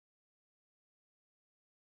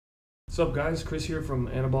What's up guys, Chris here from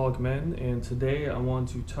Anabolic Men, and today I want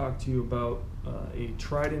to talk to you about a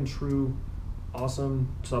tried and true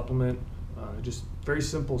awesome supplement, just very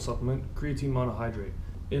simple supplement, creatine monohydrate.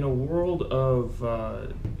 In a world of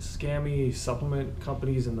scammy supplement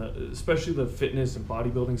companies, and especially the fitness and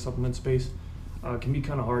bodybuilding supplement space, it can be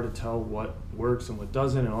kind of hard to tell what works and what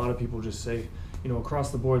doesn't, and a lot of people just say,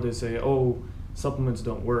 across the board they say, oh, supplements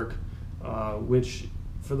don't work, which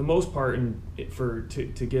for the most part,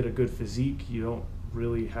 to get a good physique, you don't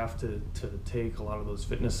really have to take a lot of those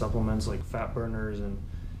fitness supplements like fat burners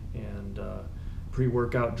and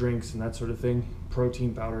pre-workout drinks and that sort of thing.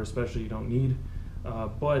 Protein powder especially you don't need.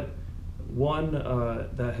 But one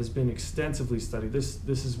that has been extensively studied, this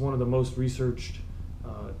is one of the most researched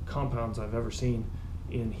compounds I've ever seen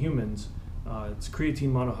in humans. It's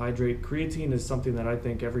creatine monohydrate. Creatine is something that I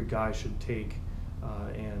think every guy should take.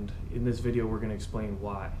 And in this video we're going to explain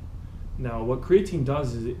why. Now what creatine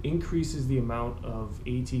does is it increases the amount of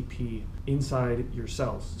ATP inside your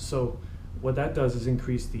cells. So what that does is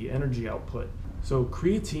increase the energy output. So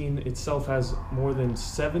creatine itself has more than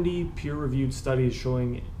 70 peer-reviewed studies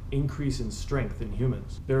showing increase in strength in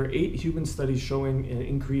humans. There are 8 human studies showing an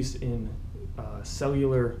increase in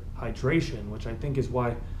cellular hydration, which I think is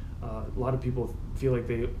why a lot of people feel like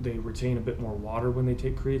they retain a bit more water when they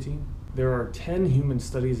take creatine. There are 10 human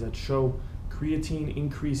studies that show creatine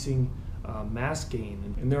increasing mass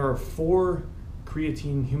gain, and there are 4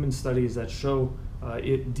 creatine human studies that show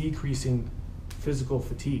it decreasing physical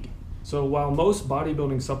fatigue. So while most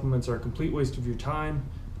bodybuilding supplements are a complete waste of your time,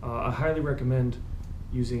 I highly recommend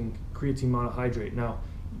using creatine monohydrate. Now,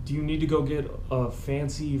 do you need to go get a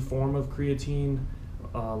fancy form of creatine,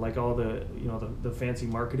 like all the fancy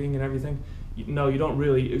marketing and everything? No, you don't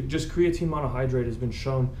really. Just creatine monohydrate has been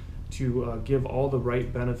shown to give all the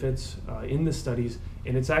right benefits in the studies,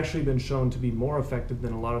 and it's actually been shown to be more effective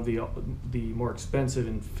than a lot of the more expensive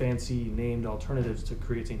and fancy named alternatives to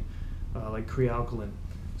creatine, like Crealkaline.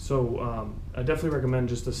 So I definitely recommend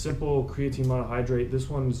just a simple creatine monohydrate. This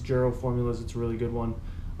one's Gero Formulas. It's a really good one.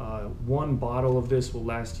 One bottle of this will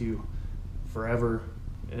last you forever,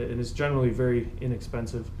 and it's generally very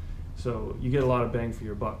inexpensive, so you get a lot of bang for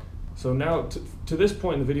your buck. So now, to this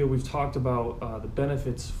point in the video, we've talked about the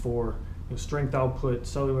benefits for strength output,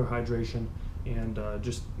 cellular hydration, and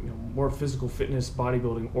just more physical fitness,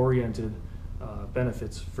 bodybuilding oriented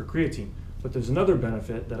benefits for creatine. But there's another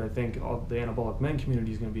benefit that I think all the anabolic men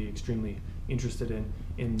community is going to be extremely interested in,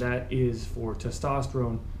 and that is for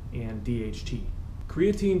testosterone and DHT.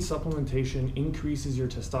 Creatine supplementation increases your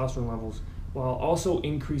testosterone levels while also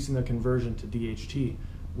increasing the conversion to DHT,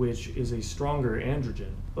 which is a stronger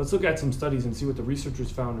androgen. Let's look at some studies and see what the researchers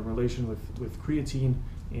found in relation with creatine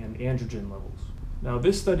and androgen levels. Now,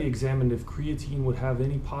 this study examined if creatine would have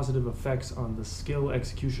any positive effects on the skill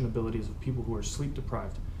execution abilities of people who are sleep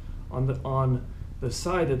deprived. On the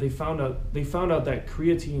side that they found out that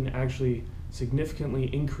creatine actually significantly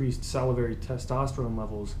increased salivary testosterone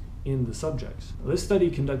levels in the subjects. This study,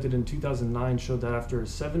 conducted in 2009, showed that after a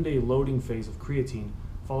 7-day loading phase of creatine,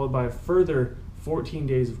 followed by a further 14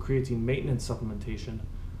 days of creatine maintenance supplementation,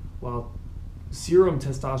 while serum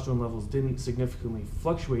testosterone levels didn't significantly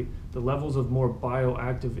fluctuate, the levels of more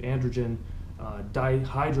bioactive androgen,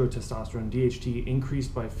 dihydrotestosterone, DHT,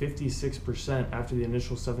 increased by 56% after the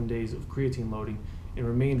initial 7 days of creatine loading and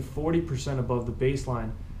remained 40% above the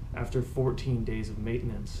baseline after 14 days of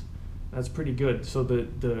maintenance. That's pretty good. So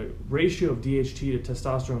the ratio of DHT to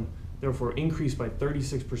testosterone therefore increased by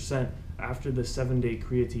 36% after the 7-day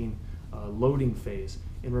creatine loading phase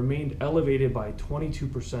and remained elevated by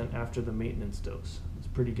 22% after the maintenance dose. It's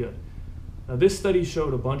pretty good. Now, this study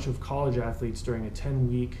showed a bunch of college athletes during a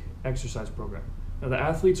 10-week exercise program. Now, the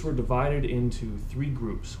athletes were divided into 3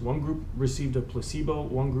 groups. One group received a placebo,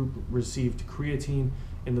 one group received creatine,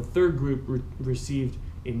 and the third group received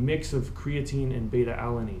a mix of creatine and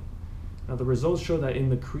beta-alanine. Now, the results show that in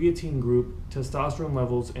the creatine group, testosterone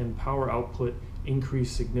levels and power output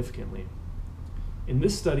increased significantly. In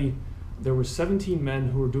this study, there were 17 men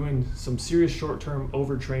who were doing some serious short-term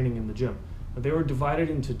overtraining in the gym. Now, they were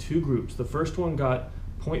divided into 2 groups. The first one got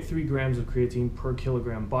 0.3 grams of creatine per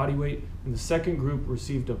kilogram body weight, and the second group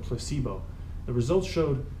received a placebo. The results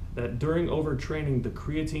showed that during overtraining, the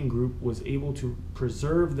creatine group was able to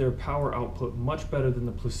preserve their power output much better than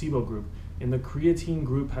the placebo group, and the creatine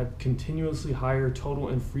group had continuously higher total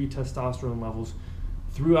and free testosterone levels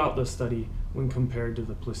throughout the study when compared to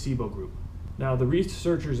the placebo group. Now, the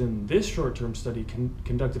researchers in this short-term study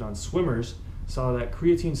conducted on swimmers saw that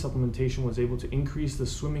creatine supplementation was able to increase the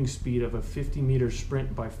swimming speed of a 50-meter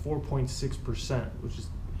sprint by 4.6%, which is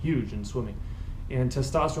huge in swimming, and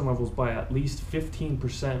testosterone levels by at least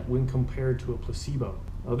 15% when compared to a placebo.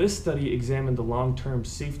 Now, this study examined the long-term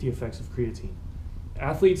safety effects of creatine.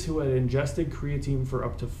 Athletes who had ingested creatine for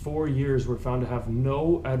up to 4 years were found to have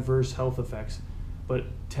no adverse health effects, but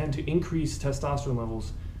tend to increase testosterone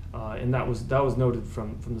levels, and that was noted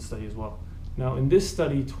from the study as well. Now, in this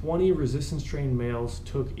study, 20 resistance-trained males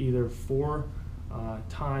took either 4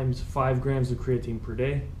 times 5 grams of creatine per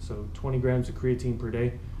day, so 20 grams of creatine per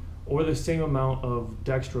day, or the same amount of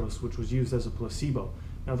dextrose, which was used as a placebo.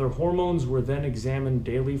 Now, their hormones were then examined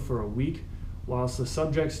daily for a week, whilst the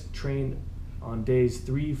subjects trained on days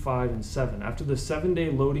 3, 5, and 7. After the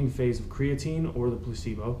 7-day loading phase of creatine or the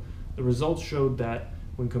placebo, the results showed that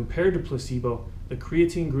when compared to placebo, the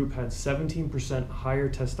creatine group had 17% higher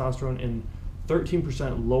testosterone and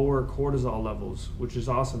 13% lower cortisol levels, which is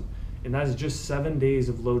awesome. And that is just 7 days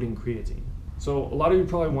of loading creatine. So a lot of you are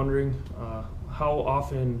probably wondering how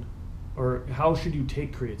often or how should you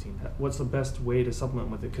take creatine? What's the best way to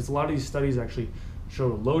supplement with it? Because a lot of these studies actually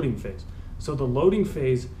show a loading phase. So the loading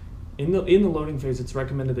phase, in the loading phase, it's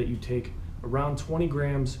recommended that you take around 20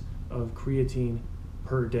 grams of creatine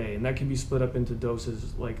per day, and that can be split up into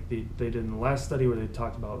doses like they did in the last study where they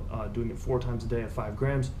talked about doing it 4 times a day at 5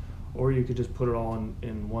 grams, or you could just put it all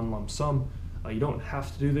in one lump sum. You don't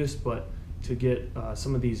have to do this, but to get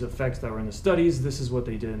some of these effects that were in the studies, this is what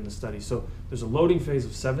they did in the study. So there's a loading phase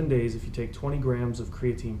of 7 days if you take 20 grams of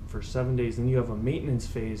creatine for 7 days. Then you have a maintenance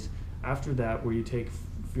phase after that where you take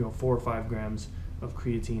 4 or 5 grams of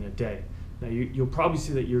creatine a day. Now you'll probably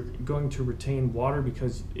see that you're going to retain water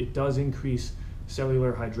because it does increase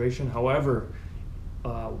cellular hydration. However,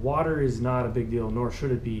 water is not a big deal, nor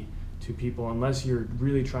should it be to people unless you're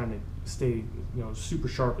really trying to stay super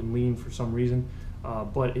sharp and lean for some reason.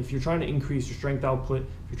 But if you're trying to increase your strength output,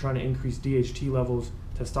 if you're trying to increase DHT levels,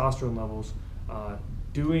 testosterone levels,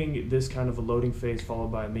 doing this kind of a loading phase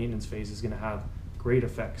followed by a maintenance phase is going to have great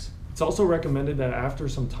effects. It's also recommended that after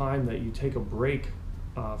some time that you take a break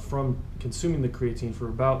from consuming the creatine for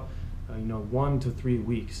about 1 to 3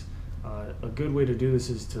 weeks. A good way to do this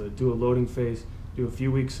is to do a loading phase, do a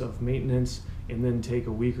few weeks of maintenance, and then take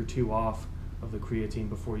a week or 2 off of the creatine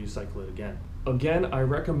before you cycle it again. Again, I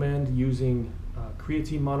recommend using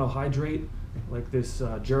creatine monohydrate, like this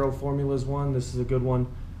Gero Formulas one. This is a good one.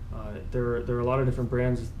 There are a lot of different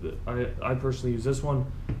brands. I personally use this one,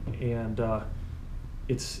 and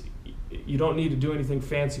you don't need to do anything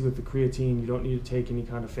fancy with the creatine. You don't need to take any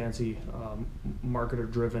kind of fancy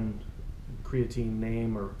marketer-driven creatine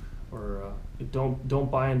name, or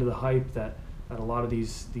don't buy into the hype that a lot of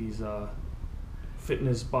these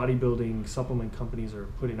fitness bodybuilding supplement companies are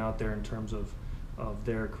putting out there in terms of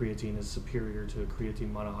their creatine is superior to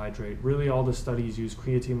creatine monohydrate. Really, all the studies use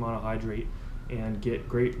creatine monohydrate and get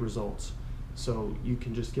great results. So you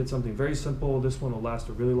can just get something very simple. This one will last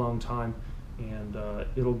a really long time, and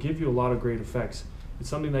it'll give you a lot of great effects. It's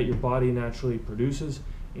something that your body naturally produces,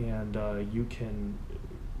 and you can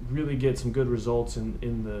really get some good results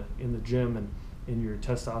in the gym and in your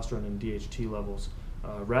testosterone and DHT levels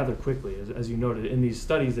rather quickly. As you noted, in these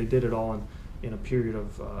studies, they did it all in a period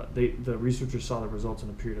of, the researchers saw the results in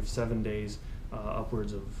a period of 7 days,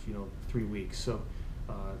 upwards of 3 weeks. So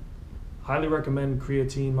highly recommend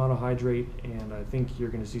creatine monohydrate, and I think you're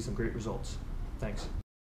going to see some great results. Thanks.